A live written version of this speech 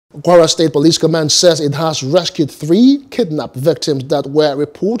Kwara State Police Command says it has rescued 3 kidnapped victims that were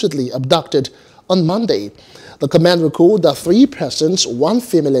reportedly abducted on Monday. The command recalled that 3 persons, 1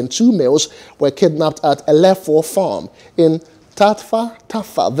 female and 2 males, were kidnapped at Elefo Farm in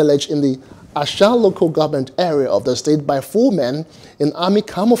Tafa village in the Asha local government area of the state by 4 men in army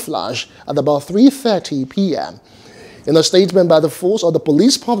camouflage at about 3:30 p.m. In a statement by the force of the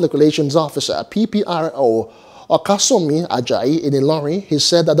Police Public Relations Officer, PPRO, Okasomi Ajayi in Ilorin, he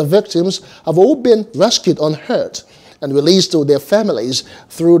said that the victims have all been rescued unhurt and released to their families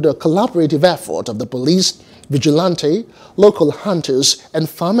through the collaborative effort of the police, vigilante, local hunters, and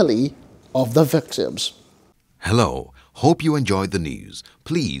family of the victims. Hello, hope you enjoyed the news.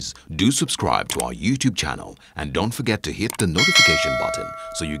 Please do subscribe to our YouTube channel and don't forget to hit the notification button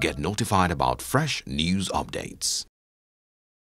so you get notified about fresh news updates.